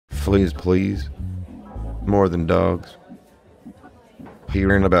Fleas please, more than dogs.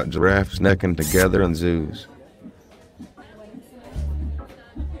 Hearing about giraffes necking together in zoos.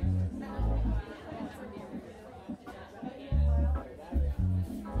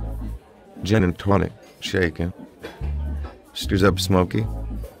 Gin and tonic, shaken. Stirs up smoky,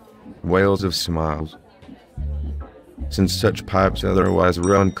 whales of smiles. Since such pipes otherwise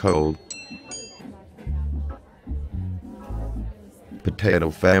run cold. Potato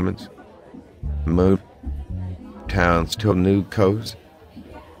famines, move, towns till new coasts,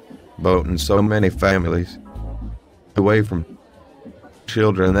 boating so many families, away from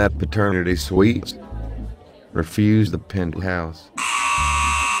children that paternity suites, refuse the penthouse.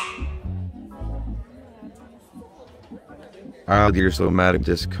 I'll gear somatic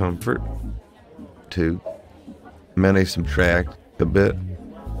discomfort, too. Many subtract a bit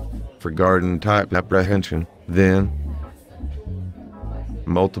for garden-type apprehension, then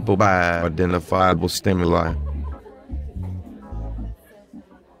multiple by identifiable stimuli.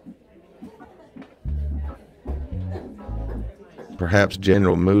 Perhaps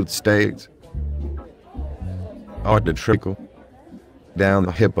general mood states ought to trickle down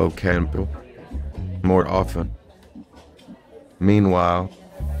the hippocampal more often. Meanwhile,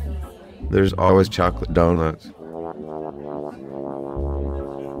 there's always chocolate donuts.